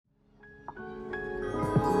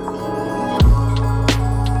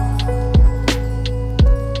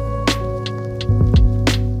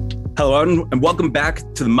Hello, and welcome back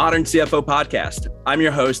to the Modern CFO Podcast. I'm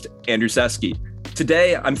your host, Andrew Seski.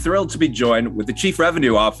 Today, I'm thrilled to be joined with the Chief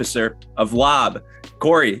Revenue Officer of Lob,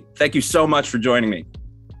 Cory. Thank you so much for joining me.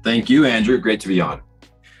 Thank you, Andrew. Great to be on.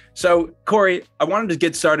 So, Cory, I wanted to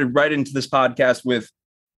get started right into this podcast with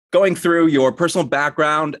going through your personal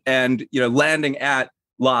background and landing at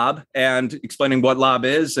Lob and explaining what Lob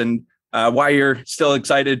is and why you're still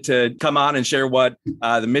excited to come on and share what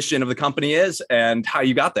the mission of the company is and how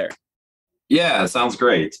you got there. Yeah, sounds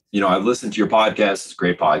great. I've listened to your podcast. It's a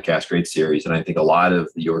great podcast, great series. And I think a lot of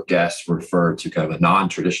your guests refer to kind of a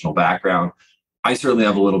non-traditional background. I certainly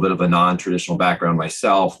have a little bit of a non-traditional background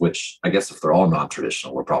myself, which I guess if they're all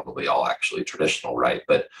non-traditional, we're probably all actually traditional, right?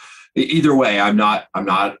 But either way, I'm not a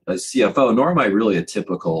CFO, nor am I really a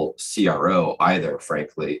typical CRO either,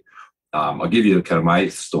 frankly. I'll give you kind of my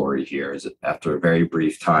story here. Is after a very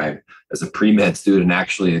brief time as a pre-med student,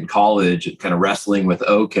 actually in college, and kind of wrestling with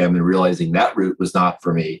OChem and realizing that route was not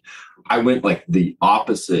for me, I went like the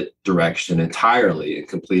opposite direction entirely and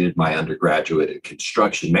completed my undergraduate in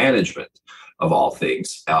construction management, of all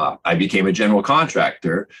things. I became a general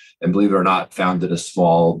contractor and, believe it or not, founded a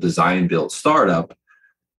small design build startup,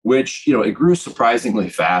 which, it grew surprisingly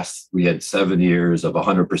fast. We had 7 years of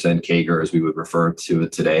 100% CAGR, as we would refer to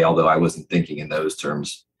it today, although I wasn't thinking in those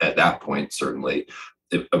terms at that point, certainly.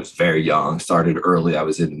 I was very young, started early. I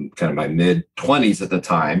was in kind of my mid-20s at the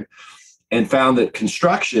time, and found that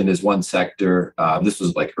construction is one sector, this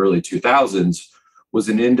was like early 2000s, was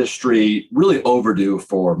an industry really overdue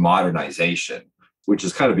for modernization, which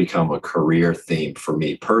has kind of become a career theme for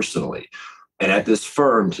me personally. And at this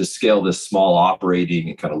firm, to scale this small operating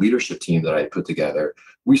and kind of leadership team that I put together,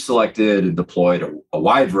 we selected and deployed a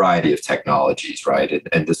wide variety of technologies, right?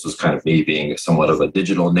 And this was kind of me being somewhat of a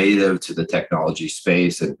digital native to the technology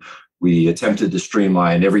space. And we attempted to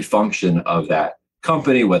streamline every function of that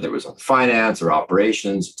company, whether it was on finance or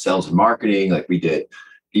operations, sales and marketing, like we did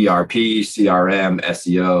ERP, CRM,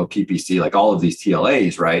 SEO, PPC, like all of these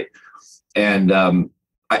TLAs, right? And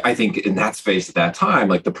I think in that space at that time,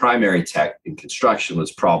 like the primary tech in construction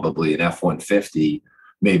was probably an F-150,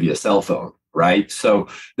 maybe a cell phone, right? So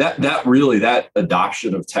that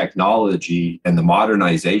adoption of technology and the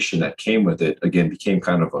modernization that came with it, again, became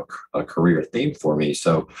kind of a career theme for me.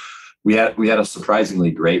 So we had a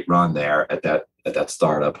surprisingly great run there at that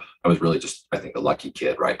startup. I was really just, I think, a lucky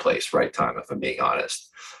kid, right place, right time, if I'm being honest.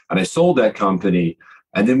 And I sold that company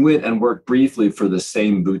and then went and worked briefly for the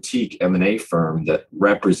same boutique M&A firm that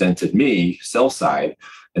represented me, sell side,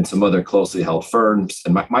 and some other closely held firms.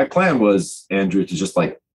 And my plan was, Andrew, to just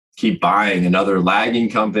like keep buying another lagging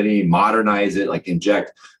company, modernize it, like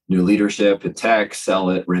inject new leadership and tech, sell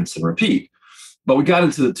it, rinse and repeat. But we got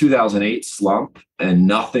into the 2008 slump and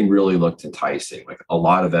nothing really looked enticing. Like a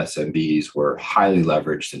lot of SMBs were highly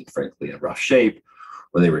leveraged and frankly in rough shape,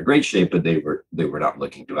 or they were in great shape, but they were not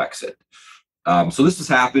looking to exit. So this was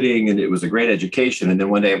happening and it was a great education. And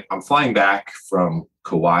then one day I'm flying back from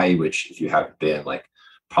Kauai, which if you haven't been, like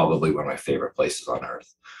probably one of my favorite places on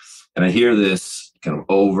earth. And I hear this kind of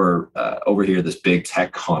overhear this big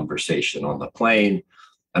tech conversation on the plane.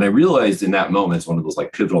 And I realized in that moment, it's one of those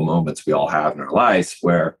like pivotal moments we all have in our lives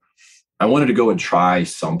where I wanted to go and try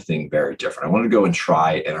something very different. I wanted to go and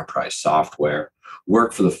try enterprise software,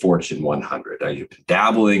 work for the Fortune 100. I've been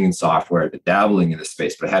dabbling in software, I've been dabbling in this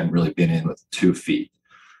space, but I hadn't really been in with 2 feet.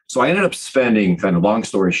 So I ended up spending, kind of long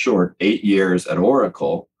story short, 8 years at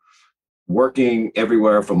Oracle, working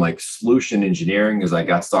everywhere from like solution engineering as I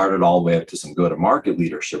got started all the way up to some go-to-market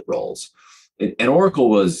leadership roles. And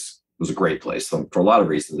Oracle was a great place for a lot of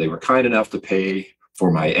reasons. They were kind enough to pay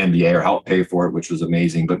for my MBA or help pay for it, which was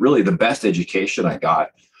amazing. But really the best education I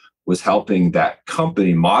got was helping that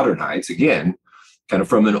company modernize, again, kind of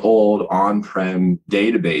from an old on-prem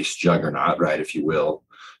database juggernaut, right, if you will,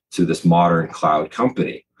 to this modern cloud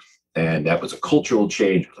company. And that was a cultural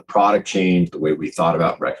change, a product change, the way we thought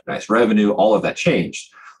about and recognized revenue, all of that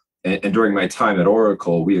changed. And during my time at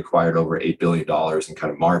Oracle, we acquired over $8 billion in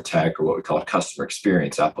kind of MarTech, or what we call customer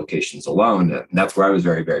experience applications alone. And that's where I was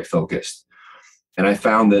very, very focused. And I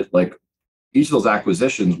found that like each of those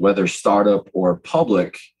acquisitions, whether startup or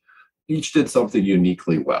public, each did something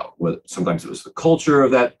uniquely well. Sometimes it was the culture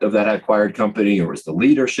of that acquired company, or it was the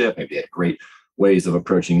leadership. Maybe they had great ways of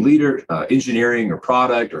approaching engineering or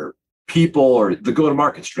product or people, or the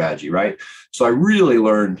go-to-market strategy, right? So I really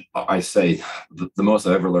learned, I say, the most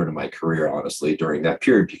I've ever learned in my career, honestly, during that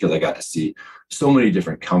period, because I got to see so many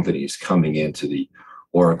different companies coming into the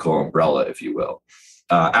Oracle umbrella, if you will.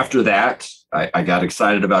 After that, I got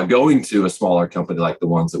excited about going to a smaller company like the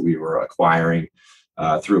ones that we were acquiring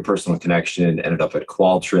through a personal connection, ended up at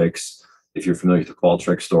Qualtrics, If you're familiar with the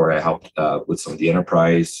Qualtrics story, I helped with some of the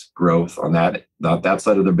enterprise growth on that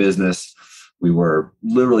side of their business. We were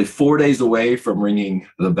literally 4 days away from ringing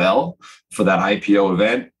the bell for that IPO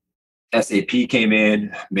event. SAP came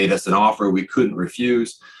in, made us an offer we couldn't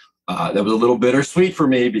refuse. That was a little bittersweet for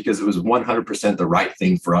me because it was 100% the right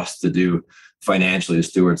thing for us to do financially as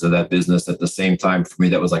stewards of that business. At the same time, for me,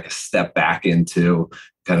 that was like a step back into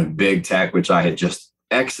kind of big tech, which I had just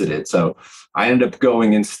exited. So I ended up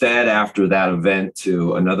going instead after that event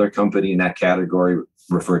to another company in that category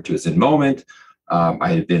referred to as In Moment.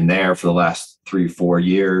 I had been there for the last 3-4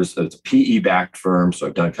 years. It's a PE-backed firm. So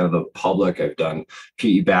I've done kind of the public, I've done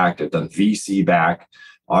PE-backed, I've done VC-backed.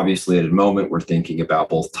 Obviously, at a moment, we're thinking about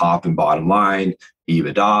both top and bottom line,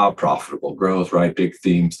 EBITDA, profitable growth, right? Big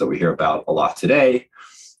themes that we hear about a lot today.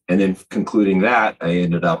 And then concluding that, I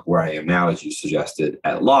ended up where I am now, as you suggested,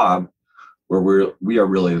 at Lob, where we are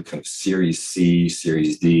really kind of Series C,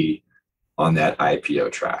 Series D on that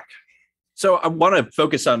IPO track. So I want to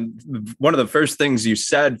focus on one of the first things you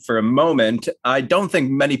said for a moment. I don't think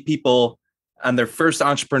many people on their first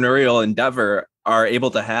entrepreneurial endeavor are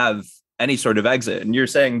able to have any sort of exit. And you're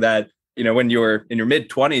saying that, when you were in your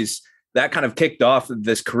mid-20s, that kind of kicked off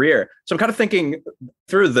this career. So I'm kind of thinking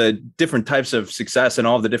through the different types of success and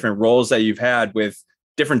all of the different roles that you've had with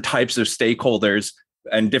different types of stakeholders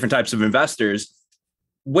and different types of investors.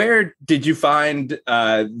 Where did you find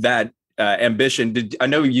that ambition? I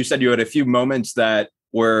know you said you had a few moments that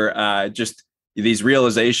were just these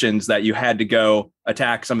realizations that you had to go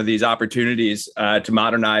attack some of these opportunities to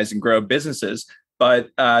modernize and grow businesses.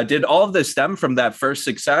 But did all of this stem from that first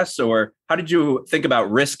success, or how did you think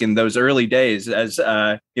about risk in those early days? As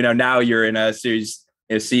now you're in a Series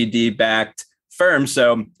CD backed firm,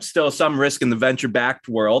 so still some risk in the venture backed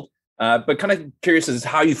world. But kind of curious as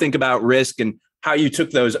how you think about risk and how you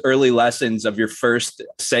took those early lessons of your first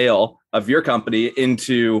sale of your company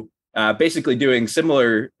into basically doing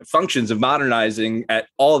similar functions of modernizing at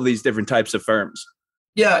all of these different types of firms.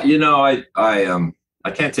 Yeah, I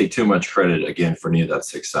can't take too much credit again for any of that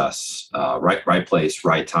success. Right place,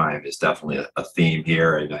 right time is definitely a theme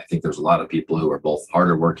here, and I think there's a lot of people who are both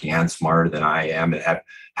harder working and smarter than I am, and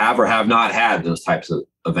have or have not had those types of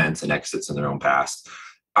events and exits in their own past.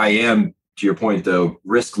 I am, to your point though,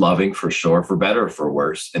 risk loving for sure, for better or for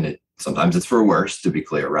worse, and sometimes it's for worse, to be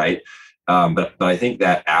clear, right? But I think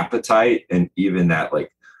that appetite and even that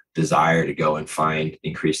desire to go and find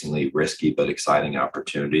increasingly risky but exciting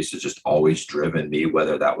opportunities has just always driven me,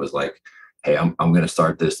 whether that was hey, I'm going to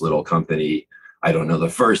start this little company. I don't know the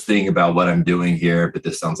first thing about what I'm doing here, but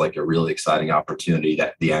this sounds like a really exciting opportunity.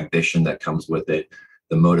 That the ambition that comes with it,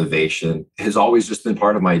 the motivation has always just been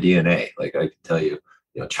part of my DNA. I can tell you,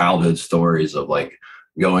 childhood stories of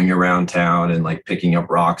going around town and picking up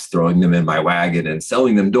rocks, throwing them in my wagon and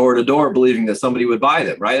selling them door to door, believing that somebody would buy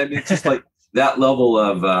them. Right. I mean, it's just that level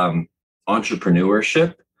of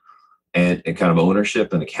entrepreneurship and kind of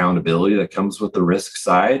ownership and accountability that comes with the risk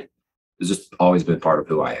side has just always been part of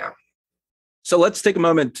who I am. So let's take a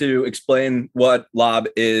moment to explain what Lob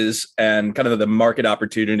is and kind of the market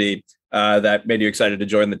opportunity that made you excited to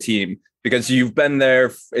join the team, because you've been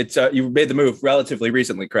there. You've made the move relatively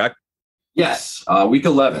recently, correct? Yes, week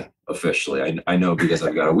 11 officially. I know because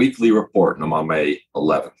I've got a weekly report and I'm on my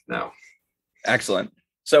 11th now. Excellent.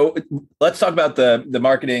 So let's talk about the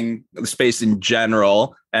marketing space in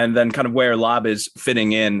general, and then kind of where Lob is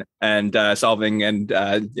fitting in and solving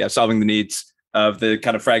the needs of the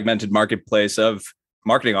kind of fragmented marketplace of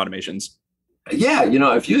marketing automations. Yeah,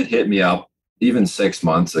 if you had hit me up even 6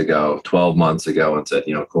 months ago, 12 months ago, and said,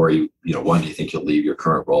 Cory, one, do you think you'll leave your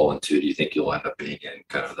current role, and two, do you think you'll end up being in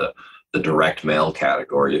kind of the direct mail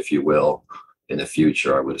category, if you will, in the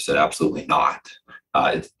future, I would have said absolutely not.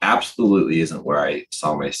 It absolutely isn't where I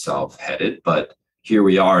saw myself headed, but here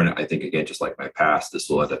we are. And I think, again, just like my past, this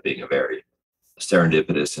will end up being a very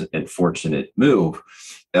serendipitous and fortunate move.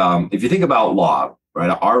 If you think about Lob,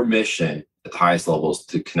 right, our mission at the highest level is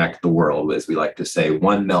to connect the world, as we like to say,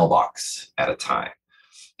 one mailbox at a time.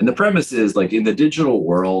 And the premise is in the digital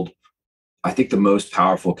world, I think the most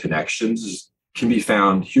powerful connections can be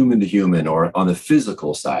found human to human or on the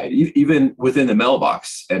physical side, even within the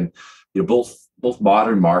mailbox. And both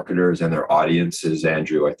modern marketers and their audiences,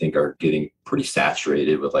 Andrew, I think are getting pretty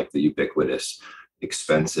saturated with the ubiquitous,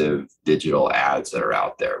 expensive digital ads that are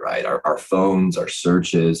out there, right? Our phones, our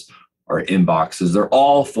searches, our inboxes, they're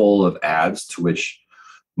all full of ads to which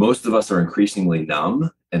most of us are increasingly numb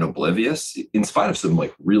and oblivious, in spite of some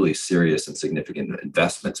really serious and significant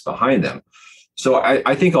investments behind them. So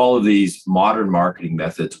I think all of these modern marketing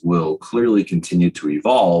methods will clearly continue to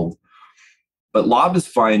evolve. But Lob is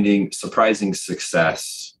finding surprising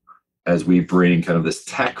success as we bring kind of this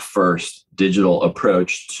tech first digital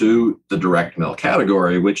approach to the direct mail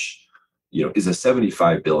category, which, is a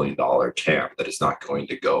 $75 billion TAM that is not going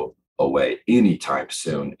to go away anytime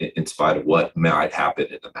soon, in spite of what might happen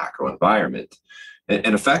in the macro environment.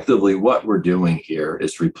 And effectively, what we're doing here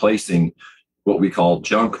is replacing what we call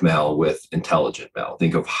junk mail with intelligent mail.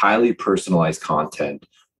 Think of highly personalized content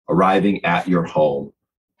arriving at your home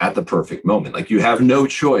at the perfect moment. Like, you have no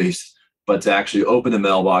choice but to actually open the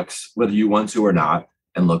mailbox, whether you want to or not,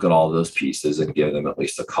 and look at all those pieces and give them at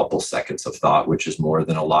least a couple seconds of thought, which is more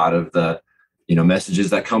than a lot of the messages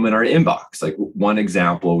that come in our inbox. Like, one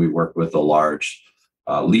example, we work with a large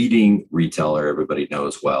leading retailer everybody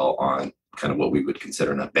knows well on kind of what we would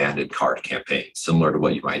consider an abandoned cart campaign, similar to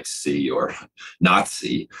what you might see or not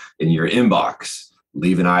see in your inbox.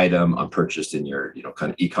 Leave an item unpurchased in your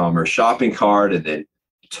kind of e-commerce shopping cart, and then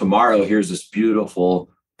tomorrow here's this beautiful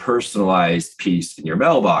personalized piece in your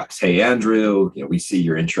mailbox. Hey, Andrew, we see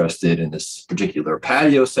you're interested in this particular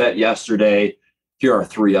patio set yesterday. Here are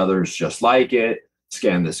 3 others just like it.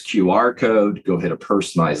 Scan this QR code, go hit a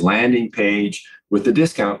personalized landing page with the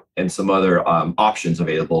discount and some other options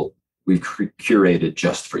available we've curated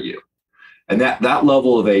just for you. And that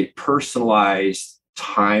level of a personalized,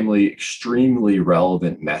 timely, extremely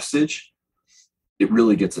relevant message, it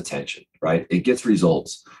really gets attention, right? It gets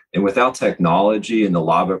results. And without technology and the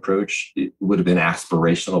LOB approach, it would have been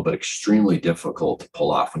aspirational, but extremely difficult to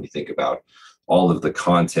pull off when you think about all of the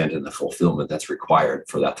content and the fulfillment that's required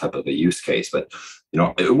for that type of a use case. But,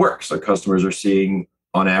 it works. Our customers are seeing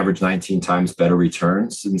on average 19 times better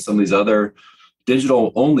returns than some of these other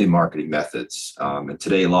digital only marketing methods. And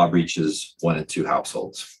today LOB reaches 1 in 2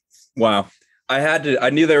 households. Wow. I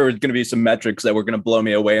knew there were going to be some metrics that were going to blow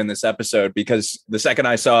me away in this episode, because the second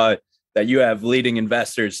I saw that you have leading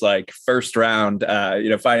investors like first round,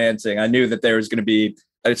 financing, I knew that there was going to be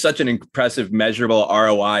such an impressive measurable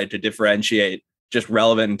ROI to differentiate just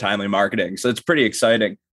relevant and timely marketing. So it's pretty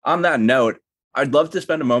exciting. On that note, I'd love to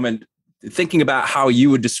spend a moment thinking about how you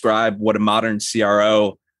would describe what a modern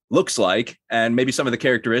CRO looks like, and maybe some of the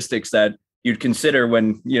characteristics that you'd consider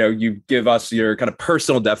when you give us your kind of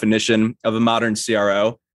personal definition of a modern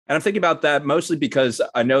CRO. And I'm thinking about that mostly because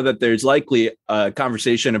I know that there's likely a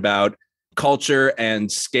conversation about culture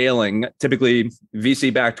and scaling. Typically,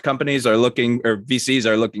 VC-backed companies are looking, or VCs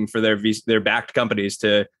are looking for their backed companies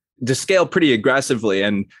to scale pretty aggressively.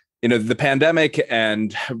 And the pandemic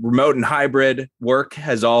and remote and hybrid work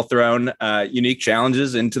has all thrown unique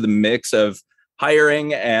challenges into the mix of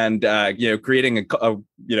hiring and creating a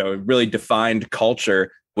really defined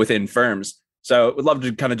culture within firms. So would love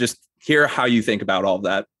to kind of just hear how you think about all of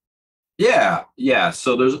that. Yeah.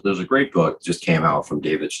 So there's a great book that just came out from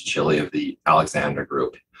David Cicilli of the Alexander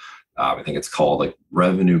Group. I think it's called like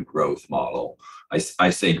Revenue Growth Model. I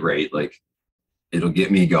say great, like it'll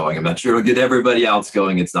get me going. I'm not sure it'll get everybody else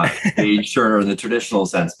going. It's not page turner in the traditional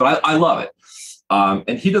sense, but I love it.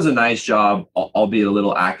 And he does a nice job, albeit a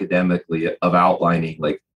little academically, of outlining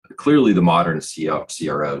like clearly the modern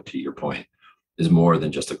CRO, to your point, is more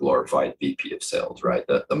than just a glorified VP of sales, right?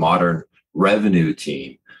 The modern revenue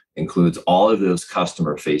team includes all of those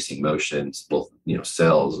customer facing motions, both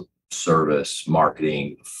sales, service,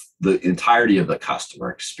 marketing, the entirety of the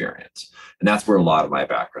customer experience. And that's where a lot of my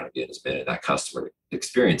background again has been, in that customer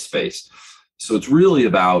experience space. So it's really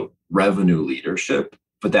about revenue leadership,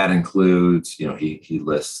 but that includes, he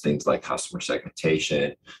lists things like customer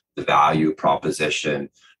segmentation, the value proposition,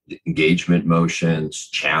 the engagement motions,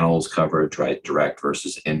 channels coverage, right? Direct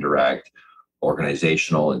versus indirect,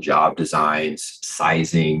 organizational and job designs,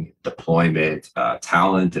 sizing, deployment,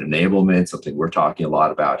 talent and enablement, something we're talking a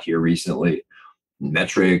lot about here recently,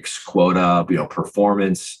 metrics, quota,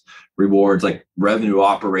 performance, rewards, like revenue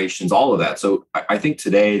operations, all of that. So I think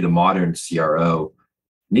today the modern CRO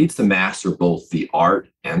needs to master both the art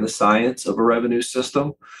and the science of a revenue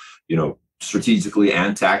system. Strategically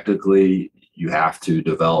and tactically, you have to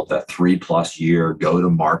develop that 3+ year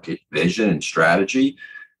go-to-market vision and strategy.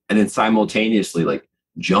 And then simultaneously, like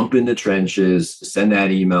jump in the trenches, send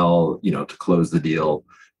that email, to close the deal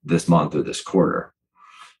this month or this quarter.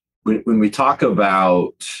 When we talk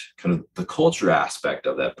about kind of the culture aspect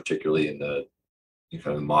of that, particularly in the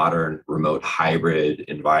kind of modern remote hybrid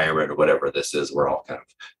environment or whatever this is we're all kind of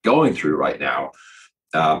going through right now,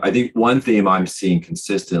 I think one theme I'm seeing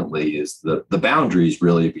consistently is the boundaries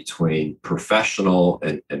really between professional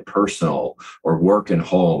and personal, or work and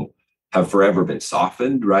home, have forever been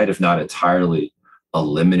softened, right? If not entirely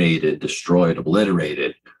eliminated, destroyed,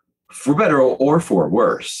 obliterated, for better or for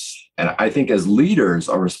worse. And I think as leaders,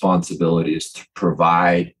 our responsibility is to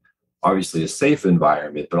provide obviously a safe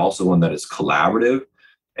environment, but also one that is collaborative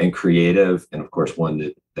and creative, and of course,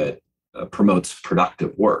 one that promotes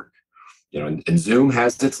productive work. And Zoom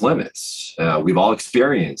has its limits. We've all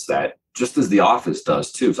experienced that, just as the office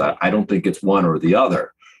does too. So I don't think it's one or the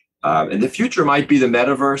other. And the future might be the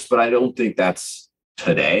metaverse, but I don't think that's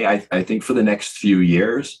today. I think for the next few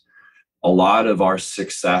years, a lot of our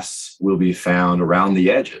success will be found around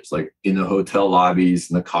the edges, like in the hotel lobbies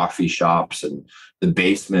and the coffee shops and the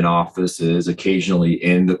basement offices, occasionally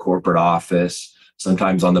in the corporate office,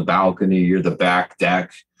 sometimes on the balcony or the back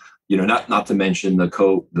deck. Not to mention the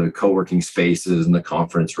co-working spaces and the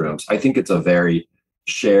conference rooms. I think it's a very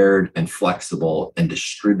shared and flexible and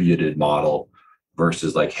distributed model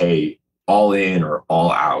versus like, hey, all in or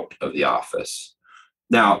all out of the office.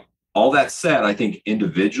 Now, all that said, I think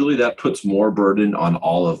individually that puts more burden on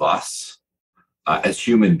all of us as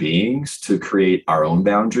human beings to create our own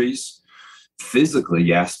boundaries. Physically,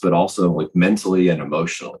 yes, but also like mentally and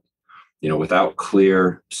emotionally. Without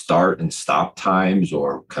clear start and stop times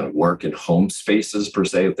or kind of work and home spaces per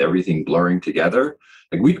se, with everything blurring together,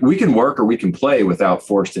 like we can work or we can play without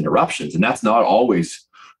forced interruptions. And that's not always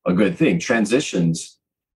a good thing. Transitions,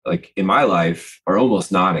 like in my life, are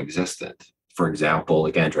almost non-existent. For example,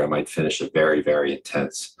 like Andrew, I might finish a very, very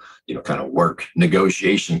intense, kind of work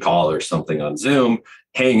negotiation call or something on Zoom,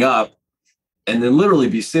 hang up, and then literally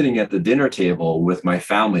be sitting at the dinner table with my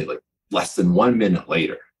family like less than 1 minute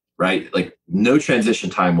later. Right? Like no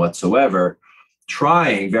transition time whatsoever,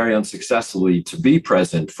 trying very unsuccessfully to be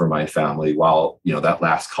present for my family while, that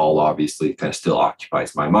last call obviously kind of still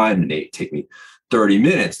occupies my mind, and it take me 30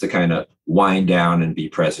 minutes to kind of wind down and be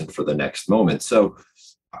present for the next moment. So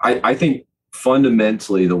I think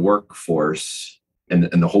fundamentally the workforce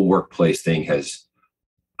and the whole workplace thing has,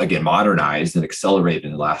 again, modernized and accelerated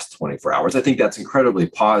in the last 24 hours. I think that's incredibly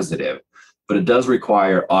positive, but it does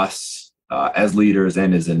require us as leaders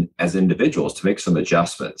and as individuals to make some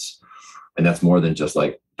adjustments. And that's more than just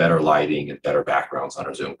like better lighting and better backgrounds on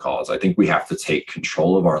our Zoom calls. I think we have to take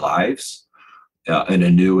control of our lives in a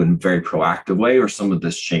new and very proactive way, or some of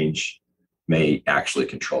this change may actually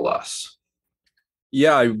control us.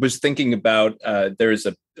 Yeah, I was thinking about, there's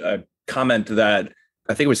a comment that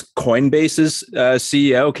I think it was Coinbase's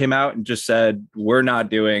CEO came out and just said, we're not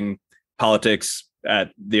doing politics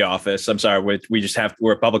at the office. I'm sorry,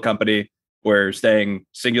 we're a public company. We're staying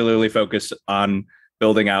singularly focused on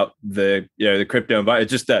building out the crypto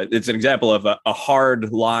environment. It's an example of a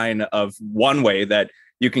hard line of one way that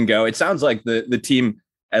you can go. It sounds like the team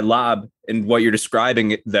at Lob and what you're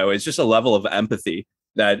describing, though, is just a level of empathy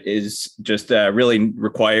that is just really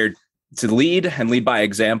required to lead and lead by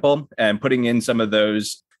example, and putting in some of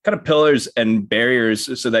those kind of pillars and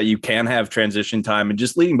barriers so that you can have transition time, and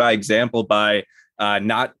just leading by example by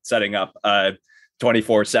not setting up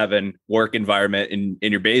 24/7 work environment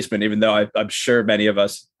in your basement, even though I'm sure many of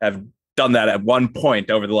us have done that at one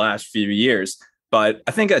point over the last few years. But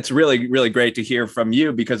I think that's really, really great to hear from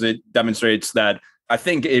you, because it demonstrates that I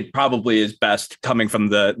think it probably is best coming from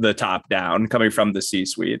the top down, coming from the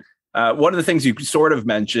C-suite. One of the things you sort of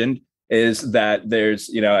mentioned is that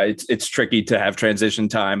there's, it's tricky to have transition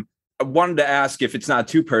time. I wanted to ask, if it's not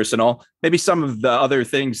too personal, maybe some of the other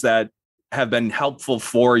things that have been helpful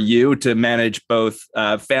for you to manage both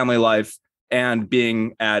family life and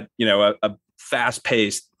being at, a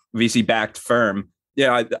fast-paced VC-backed firm.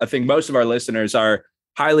 I think most of our listeners are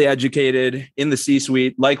highly educated in the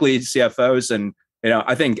C-suite, likely CFOs, and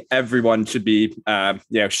I think everyone should be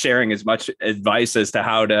sharing as much advice as to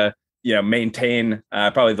how to maintain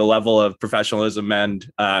probably the level of professionalism and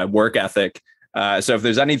work ethic. So if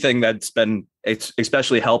there's anything that's been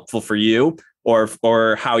especially helpful for you,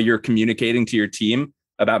 or how you're communicating to your team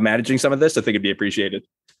about managing some of this, I think it'd be appreciated.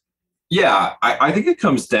 Yeah, I think it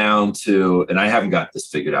comes down to, and I haven't got this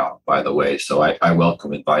figured out, by the way, so I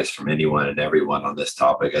welcome advice from anyone and everyone on this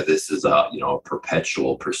topic. This is a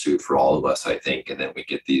perpetual pursuit for all of us, I think, and then we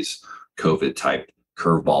get these COVID type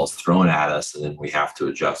curveballs thrown at us, and then we have to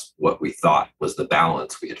adjust what we thought was the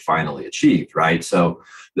balance we had finally achieved, right? So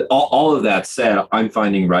all of that said, I'm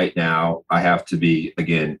finding right now I have to be,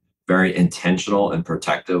 again, very intentional and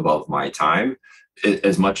protective of my time.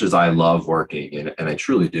 As much as I love working, and I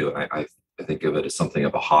truly do, and I think of it as something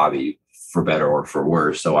of a hobby, for better or for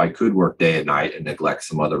worse. So I could work day and night and neglect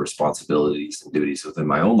some other responsibilities and duties within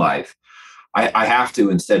my own life. I have to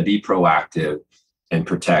instead be proactive and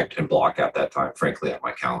protect and block out that time, frankly, on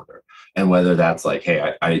my calendar. And whether that's like,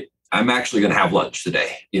 hey, I'm actually going to have lunch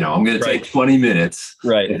today. I'm going to take 20 minutes.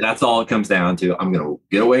 Right. If that's all it comes down to. I'm going to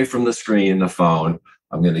get away from the screen and the phone.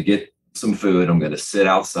 I'm going to get some food. I'm going to sit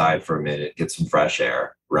outside for a minute, get some fresh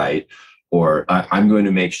air, right? Or I'm going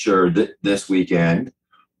to make sure that this weekend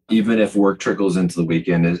even if work trickles into the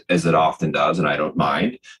weekend as it often does, and I don't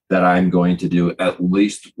mind, that I'm going to do at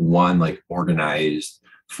least one like organized,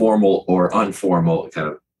 formal or informal kind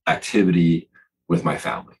of activity with my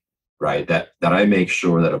family, right? That I make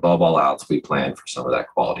sure that above all else, we plan for some of that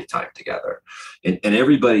quality time together. And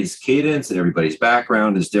everybody's cadence and everybody's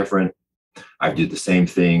background is different. I do the same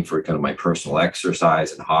thing for kind of my personal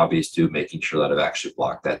exercise and hobbies too, making sure that I've actually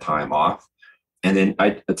blocked that time off. And then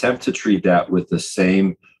I attempt to treat that with the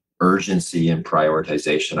same urgency and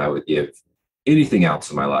prioritization I would give anything else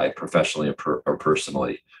in my life, professionally or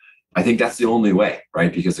personally. I think that's the only way,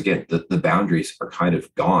 right? Because again, the boundaries are kind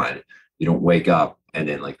of gone. You don't wake up and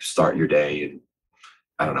then like start your day and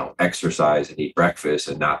I don't know, exercise and eat breakfast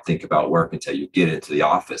and not think about work until you get into the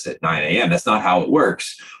office at 9 a.m. That's not how it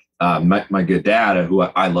works. My good dad, who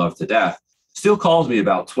I love to death, still calls me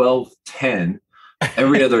about 12:10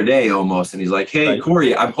 every other day almost. And he's like, hey, Right.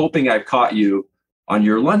 Cory, I'm hoping I've caught you on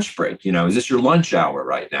your lunch break. Is this your lunch hour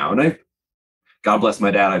right now? And God bless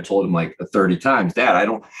my dad, I've told him like 30 times, Dad, I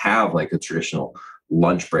don't have like a traditional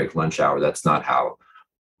lunch break, lunch hour. That's not how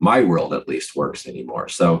my world at least works anymore.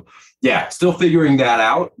 So yeah, still figuring that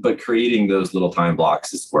out, but creating those little time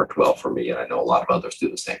blocks has worked well for me. And I know a lot of others do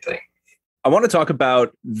the same thing. I want to talk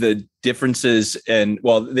about the differences and,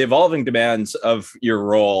 well, the evolving demands of your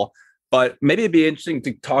role, but maybe it'd be interesting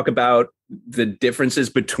to talk about the differences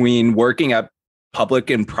between working at public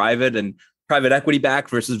and private equity backed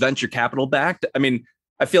versus venture capital backed. I mean,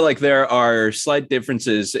 I feel like there are slight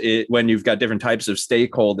differences when you've got different types of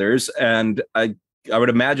stakeholders, and I would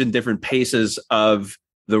imagine different paces of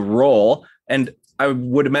the role. And I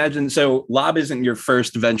would imagine, so Lob isn't your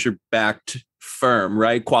first venture backed firm,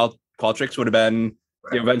 right? Qualtrics would have been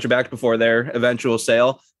venture backed before their eventual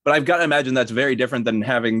sale. But I've got to imagine that's very different than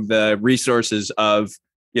having the resources of,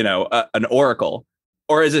 an Oracle.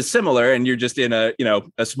 Or is it similar and you're just in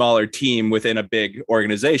a smaller team within a big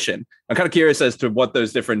organization? I'm kind of curious as to what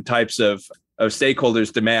those different types of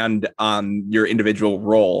stakeholders demand on your individual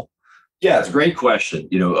role. Yeah, it's a great question.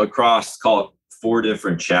 Across, call it 4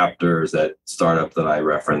 different chapters at startup that I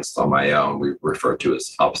referenced on my own, we refer to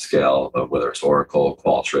as upscale, of whether it's Oracle,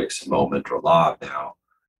 Qualtrics, Moment, or Lob now.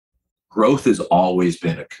 Growth has always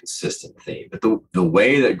been a consistent theme, but the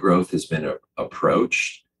way that growth has been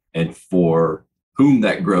approached and for whom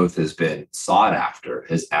that growth has been sought after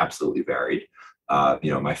has absolutely varied.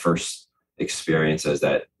 My first experience as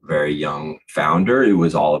that very young founder, it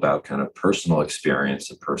was all about kind of personal experience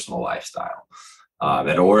and personal lifestyle.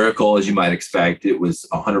 At Oracle, as you might expect, it was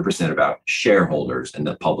 100% about shareholders and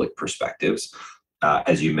the public perspectives.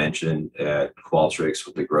 As you mentioned at Qualtrics,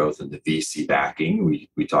 with the growth and the VC backing,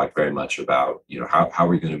 we talked very much about how are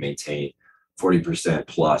we going to maintain 40%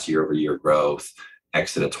 plus year-over-year growth,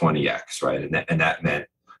 exit at 20x, right? And that meant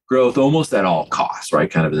growth almost at all costs, right?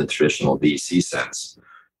 Kind of in the traditional VC sense.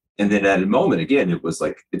 And then at a moment, again, it was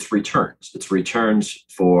like it's returns. It's returns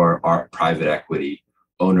for our private equity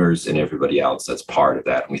owners and everybody else that's part of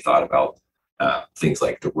that. And we thought about things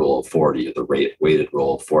like the rule of 40 or the weighted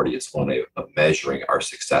rule of 40 as one way of measuring our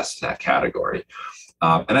success in that category.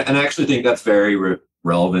 And I actually think that's very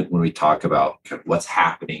relevant when we talk about kind of what's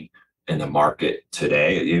happening in the market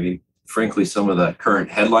today. I mean, frankly, some of the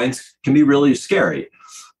current headlines can be really scary.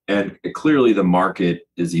 And clearly the market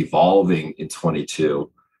is evolving in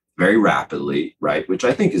 22 very rapidly, right? Which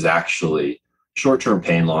I think is actually short-term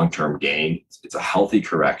pain, long-term gain. It's a healthy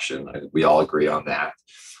correction. I think we all agree on that.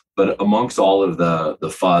 But amongst all of the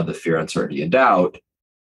FUD, the fear, uncertainty, and doubt,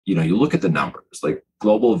 you look at the numbers, like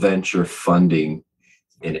global venture funding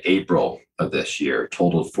in April of this year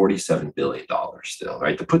totaled $47 billion still,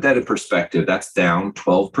 right? To put that in perspective, that's down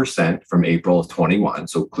 12% from April of 21.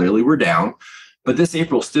 So clearly we're down, but this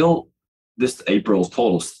April's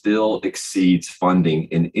total still exceeds funding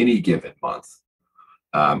in any given month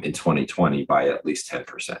in 2020 by at least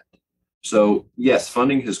 10%. So yes,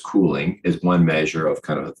 funding is cooling is one measure of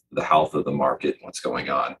kind of the health of the market and what's going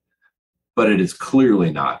on, but it is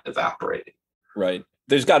clearly not evaporating. Right.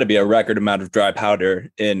 There's got to be a record amount of dry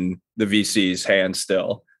powder in the VC's hands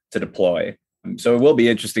still to deploy. So it will be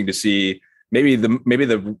interesting to see maybe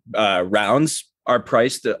the rounds are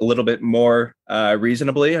priced a little bit more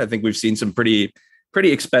reasonably. I think we've seen some pretty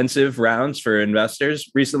expensive rounds for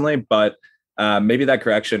investors recently, but maybe that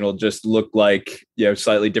correction will just look like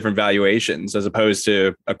slightly different valuations as opposed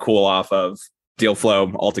to a cool off of deal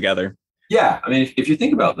flow altogether. Yeah, I mean, if you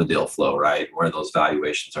think about the deal flow, right, where those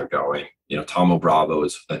valuations are going, Thoma Bravo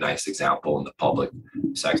is a nice example in the public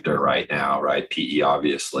sector right now, right? PE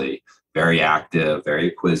obviously very active, very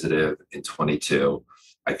acquisitive in 22.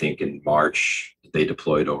 I think in March they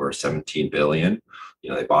deployed over 17 billion.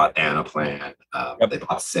 They bought Anaplan, Yep. they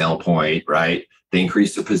bought SailPoint, right? They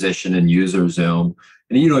increased their position in UserZoom.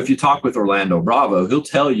 And, if you talk with Orlando Bravo, he'll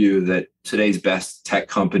tell you that today's best tech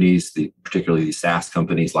companies, particularly these SaaS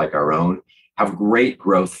companies like our own, have great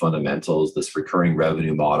growth fundamentals. This recurring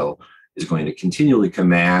revenue model is going to continually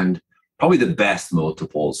command probably the best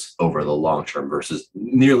multiples over the long term versus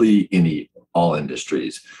nearly all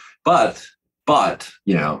industries. But,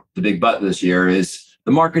 the big but this year is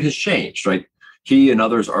the market has changed, right? He and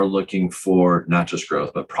others are looking for not just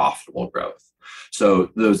growth, but profitable growth.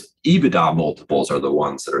 So those EBITDA multiples are the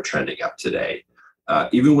ones that are trending up today,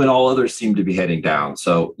 even when all others seem to be heading down.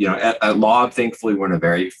 So, at Lob, thankfully, we're in a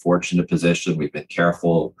very fortunate position. We've been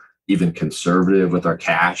careful, even conservative with our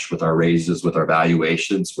cash, with our raises, with our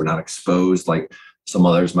valuations. We're not exposed like some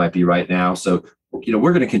others might be right now. So,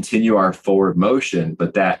 we're going to continue our forward motion,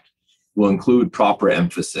 but that will include proper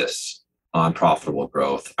emphasis on profitable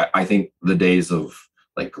growth. I think the days of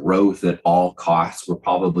growth at all costs were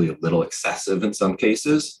probably a little excessive in some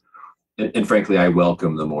cases. And frankly, I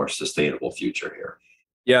welcome the more sustainable future here.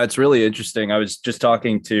 Yeah, it's really interesting. I was just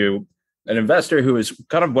talking to an investor who is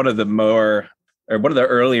kind of one of the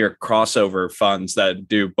earlier crossover funds that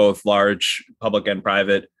do both large public and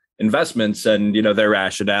private investments. And, their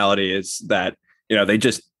rationality is that, they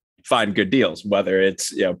just find good deals, whether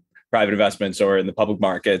it's, private investments or in the public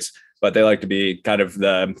markets. But they like to be kind of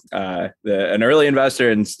an early investor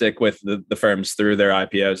and stick with the firms through their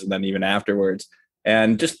IPOs and then even afterwards.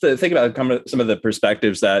 And just to think about some of the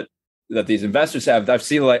perspectives that these investors have, I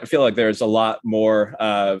feel like there's a lot more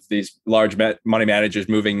of these large money managers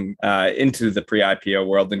moving into the pre-IPO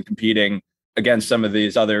world and competing against some of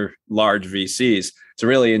these other large VCs. It's a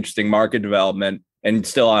really interesting market development, and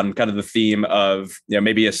still on kind of the theme of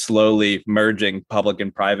maybe a slowly merging public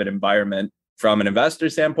and private environment from an investor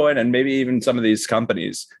standpoint, and maybe even some of these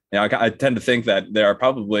companies. I tend to think that there are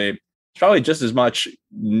probably just as much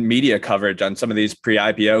media coverage on some of these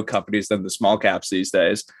pre-IPO companies than the small caps these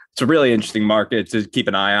days. It's a really interesting market to keep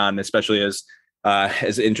an eye on, especially as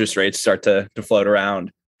interest rates start to float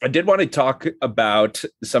around. I did want to talk about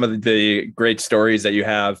some of the great stories that you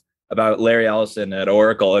have about Larry Ellison at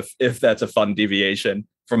Oracle, if that's a fun deviation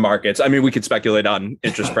from markets. I mean, we could speculate on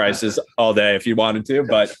interest prices all day if you wanted to,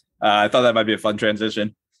 but I thought that might be a fun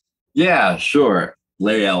transition. Yeah, sure.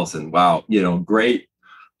 Larry Ellison, wow, great,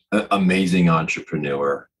 amazing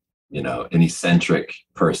entrepreneur, an eccentric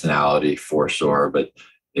personality for sure, but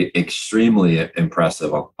extremely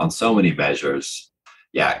impressive on so many measures.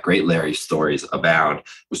 Yeah, great Larry stories abound.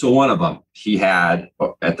 So one of them, he had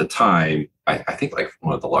at the time, I think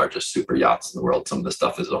one of the largest super yachts in the world. Some of the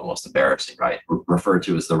stuff is almost embarrassing, right? Referred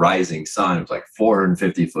to as the Rising Sun. It was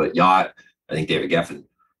 450-foot yacht. I think David Geffen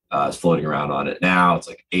is floating around on it now. It's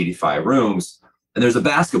 85 rooms. And there's a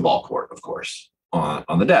basketball court, of course,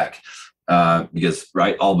 on the deck. Because,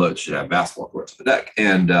 right, all boats should have basketball courts on the deck.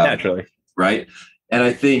 And naturally. Right. And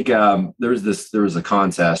I think there was a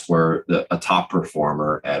contest where a top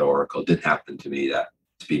performer at Oracle did happen to be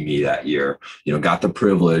me that year, got the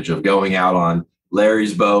privilege of going out on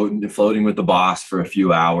Larry's boat and floating with the boss for a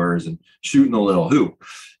few hours and shooting a little hoop.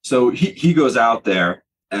 So he goes out there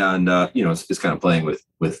and, is kind of playing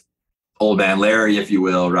with old man Larry, if you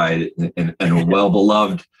will, right? And a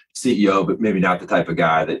well-beloved CEO, but maybe not the type of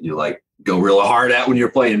guy that you go real hard at when you're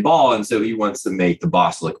playing ball. And so he wants to make the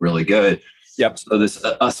boss look really good. Yep. So this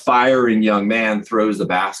aspiring young man throws the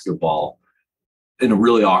basketball in a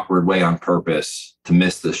really awkward way on purpose to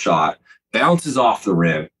miss the shot, bounces off the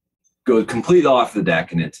rim, goes completely off the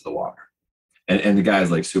deck and into the water. And the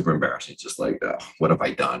guy's super embarrassed. He's just oh, what have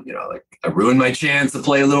I done? I ruined my chance to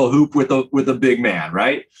play a little hoop with a big man,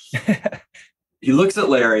 right? He looks at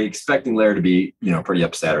Larry, expecting Larry to be, pretty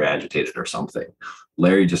upset or agitated or something.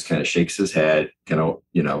 Larry just kind of shakes his head,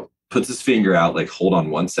 puts his finger out, hold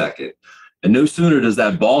on 1 second. And no sooner does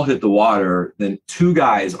that ball hit the water than two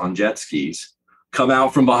guys on jet skis come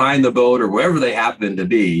out from behind the boat or wherever they happen to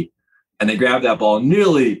be, and they grab that ball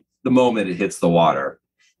nearly the moment it hits the water.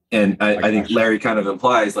 And I think Larry kind of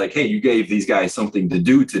implies hey, you gave these guys something to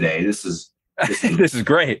do today. This is this is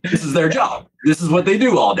great. This is their job. This is what they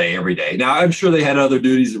do all day, every day. Now, I'm sure they had other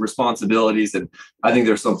duties and responsibilities, and I think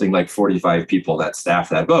there's something 45 people that staff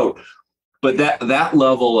that boat. But that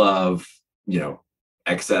level of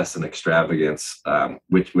excess and extravagance,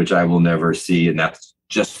 which I will never see, and that's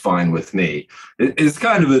just fine with me. It's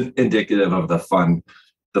kind of indicative of the fun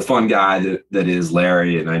guy that is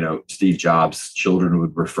Larry. And I know Steve Jobs' children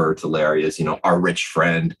would refer to Larry as our rich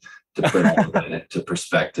friend. to put all of it into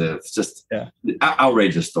perspective. It's just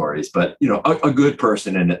outrageous stories, but a good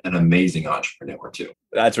person and an amazing entrepreneur too.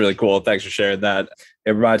 That's really cool. Thanks for sharing that.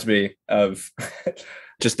 It reminds me of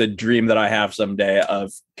just a dream that I have someday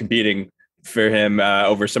of competing for him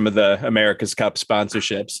over some of the America's Cup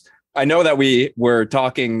sponsorships. I know that we were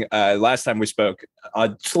talking last time we spoke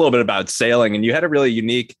just a little bit about sailing, and you had a really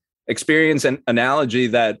unique experience and analogy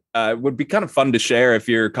that would be kind of fun to share if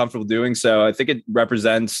you're comfortable doing so. I think it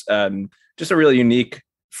represents just a really unique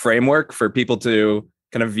framework for people to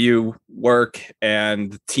kind of view work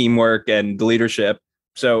and teamwork and leadership.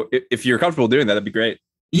 So if you're comfortable doing that, that'd be great.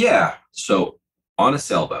 Yeah. So on a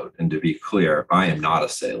sailboat, and to be clear, I am not a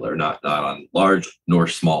sailor, not on large nor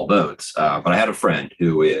small boats, but I had a friend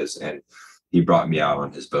who is, and he brought me out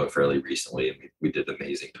on his boat fairly recently, and we did an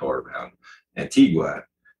amazing tour around Antigua.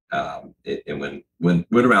 And when went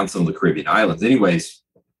around some of the Caribbean islands. Anyways,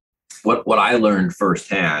 what I learned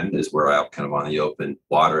firsthand is where I'm kind of on the open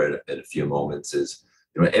water at a few moments is,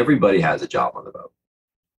 everybody has a job on the boat.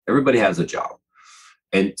 Everybody has a job.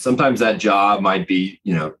 And sometimes that job might be,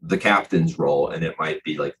 the captain's role, and it might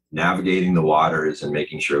be like navigating the waters and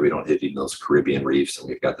making sure we don't hit even those Caribbean reefs and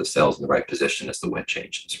we've got the sails in the right position as the wind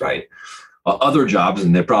changes, right? Other jobs,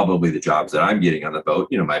 and they're probably the jobs that I'm getting on the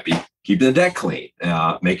boat, might be keeping the deck clean,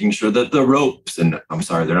 making sure that the ropes, and I'm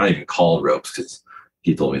sorry, they're not even called ropes because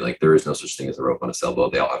he told me like there is no such thing as a rope on a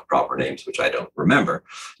sailboat. They all have proper names, which I don't remember.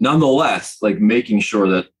 Nonetheless, like making sure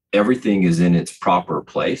that everything is in its proper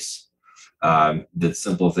place. That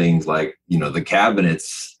simple things like, the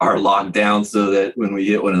cabinets are locked down so that when we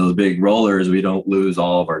hit one of those big rollers, we don't lose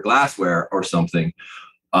all of our glassware or something.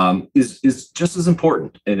 Is just as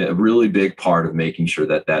important and a really big part of making sure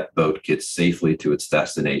that that boat gets safely to its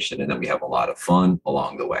destination and that we have a lot of fun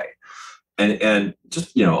along the way. And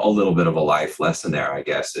just, a little bit of a life lesson there, I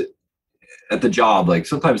guess. At the job, like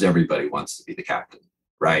sometimes everybody wants to be the captain,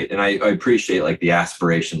 right? And I appreciate like the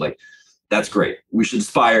aspiration, like that's great. We should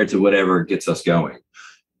aspire to whatever gets us going.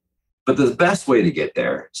 But the best way to get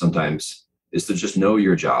there sometimes is to just know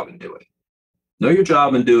your job and do it. Know your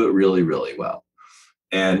job and do it really, really well.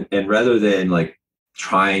 And rather than like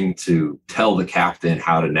trying to tell the captain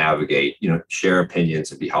how to navigate, share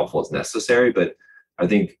opinions and be helpful as necessary. But I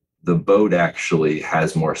think the boat actually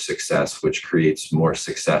has more success, which creates more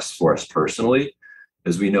success for us personally,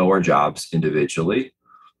 as we know our jobs individually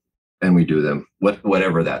and we do them,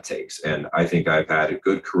 whatever that takes. And I think I've had a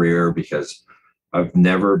good career because I've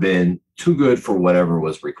never been too good for whatever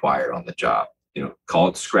was required on the job. Call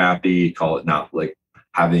it scrappy, call it not like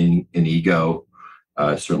having an ego.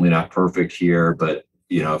 Certainly not perfect here, but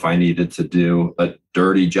if I needed to do a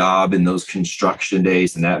dirty job in those construction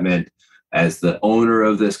days, and that meant as the owner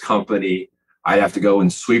of this company, I'd have to go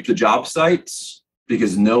and sweep the job sites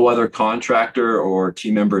because no other contractor or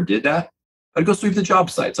team member did that. I'd go sweep the job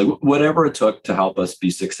sites, like whatever it took to help us be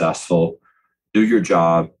successful. Do your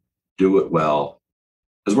job, do it well.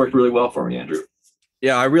 Has worked really well for me, Andrew.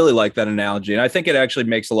 Yeah, I really like that analogy. And I think it actually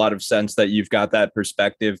makes a lot of sense that you've got that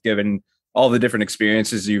perspective given all the different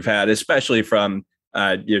experiences you've had, especially from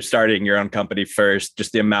you're starting your own company first,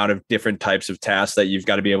 just the amount of different types of tasks that you've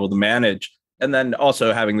got to be able to manage. And then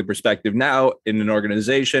also having the perspective now in an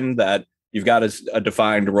organization that you've got a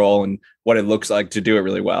defined role and what it looks like to do it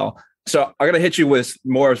really well. So I'm going to hit you with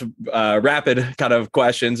more rapid kind of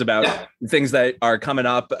questions about things that are coming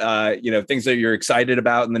up, things that you're excited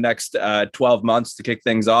about in the next 12 months to kick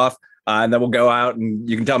things off. And then we'll go out and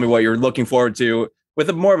you can tell me what you're looking forward to with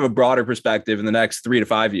a more of a broader perspective in the next 3 to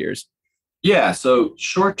 5 years. Yeah. So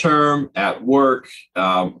short term at work,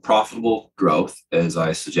 profitable growth, as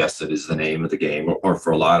I suggested, is the name of the game. Or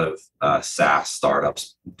for a lot of SaaS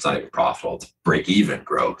startups, it's not even profitable. It's break even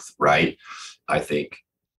growth, right? I think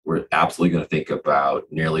we're absolutely going to think about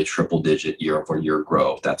nearly triple digit year over year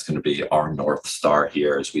growth. That's going to be our North Star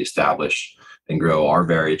here as we establish and grow our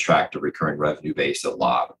very attractive recurring revenue base at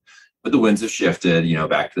Lob. But the winds have shifted,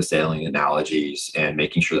 back to the sailing analogies, and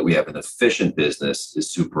making sure that we have an efficient business is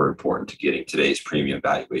super important to getting today's premium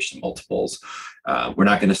valuation multiples. We're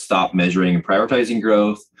not going to stop measuring and prioritizing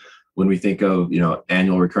growth. When we think of,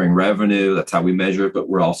 annual recurring revenue, that's how we measure it, but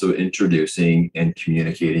we're also introducing and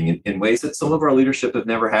communicating in ways that some of our leadership have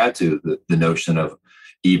never had to, the notion of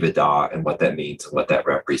EBITDA and what that means and what that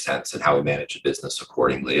represents and how we manage a business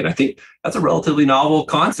accordingly. And I think that's a relatively novel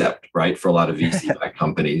concept, right, for a lot of VC-backed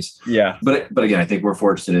companies. Yeah. But again, I think we're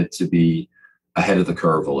fortunate to be ahead of the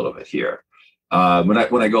curve a little bit here. When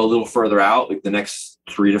I go a little further out, like the next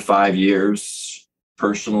 3 to 5 years,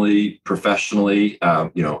 personally, professionally,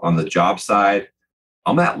 on the job side,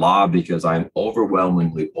 I'm at Lob because I'm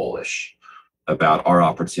overwhelmingly bullish about our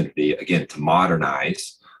opportunity, again, to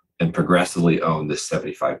modernize and progressively own this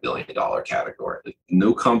 $75 billion category.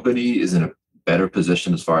 No company is in a better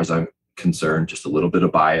position, as far as I'm concerned, just a little bit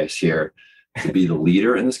of bias here, to be the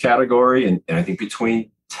leader in this category. And I think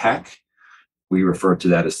between tech, we refer to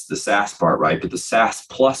that as the SaaS part, right? But the SaaS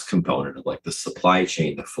plus component of like the supply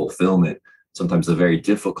chain, the fulfillment, sometimes a very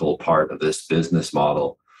difficult part of this business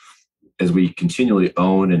model. As we continually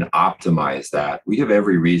own and optimize that, we have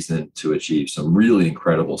every reason to achieve some really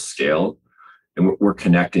incredible scale. And we're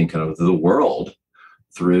connecting kind of the world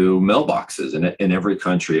through mailboxes in every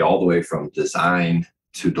country, all the way from design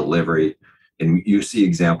to delivery. And you see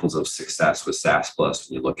examples of success with SaaS Plus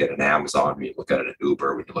when you look at an Amazon, when you look at an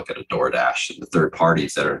Uber, when you look at a DoorDash, and the third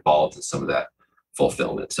parties that are involved in some of that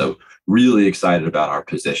fulfillment. So really excited about our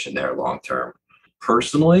position there long term.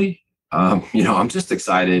 Personally, I'm just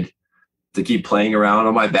excited to keep playing around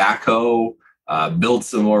on my backhoe, build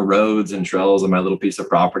some more roads and trails on my little piece of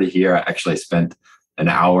property here. I actually spent an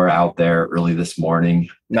hour out there early this morning.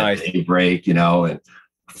 Nice. At daybreak, and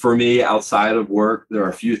for me, outside of work, there are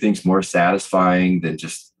a few things more satisfying than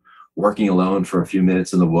just working alone for a few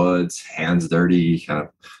minutes in the woods, hands dirty, kind of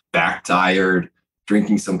back tired,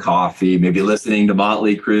 drinking some coffee, maybe listening to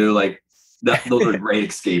Motley Crue. Like those are great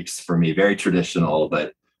escapes for me. Very traditional,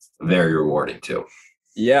 but very rewarding too.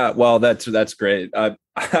 Yeah, well, that's great.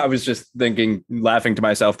 I was just laughing to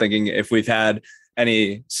myself, thinking if we've had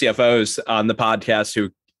any CFOs on the podcast who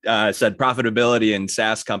said profitability and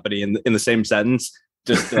SaaS company in the same sentence,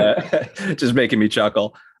 just making me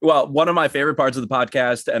chuckle. Well, one of my favorite parts of the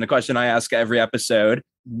podcast, and a question I ask every episode,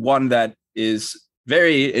 one that is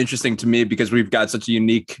very interesting to me because we've got such a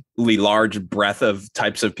uniquely large breadth of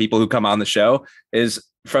types of people who come on the show, is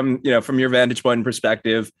from your vantage point and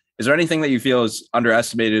perspective, is there anything that you feel is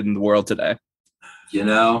underestimated in the world today?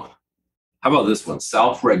 How about this one?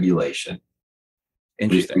 Self-regulation.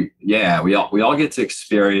 Interesting. We all get to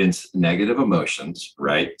experience negative emotions,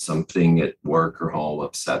 right? Something at work or home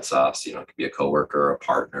upsets us. It could be a coworker or a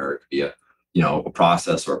partner. It could be a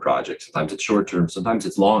process or a project. Sometimes it's short term. Sometimes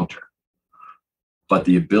it's long term. But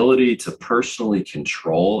the ability to personally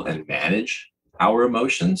control and manage our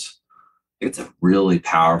emotions, it's a really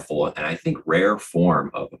powerful and I think rare form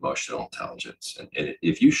of emotional intelligence. And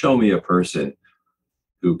if you show me a person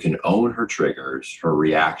who can own her triggers, her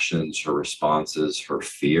reactions, her responses, her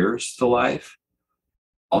fears to life,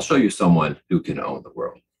 I'll show you someone who can own the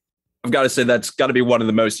world. I've got to say, that's got to be one of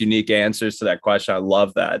the most unique answers to that question. I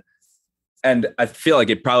love that. And I feel like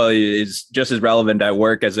it probably is just as relevant at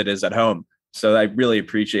work as it is at home. So I really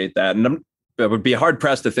appreciate that. And it would be hard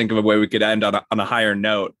pressed to think of a way we could end on a higher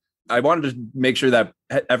note. I wanted to make sure that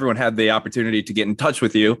everyone had the opportunity to get in touch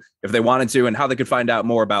with you if they wanted to, and how they could find out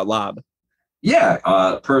more about Lob.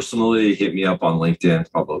 Yeah, personally, hit me up on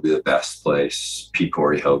LinkedIn, probably the best place.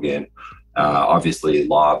 Cory Hogan. Obviously,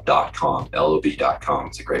 lob.com, lob.com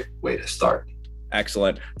is a great way to start.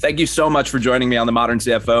 Excellent. Thank you so much for joining me on The Modern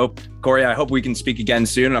CFO. Cory, I hope we can speak again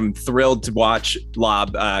soon. I'm thrilled to watch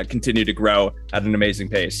Lob continue to grow at an amazing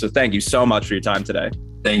pace. So thank you so much for your time today.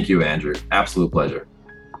 Thank you, Andrew. Absolute pleasure.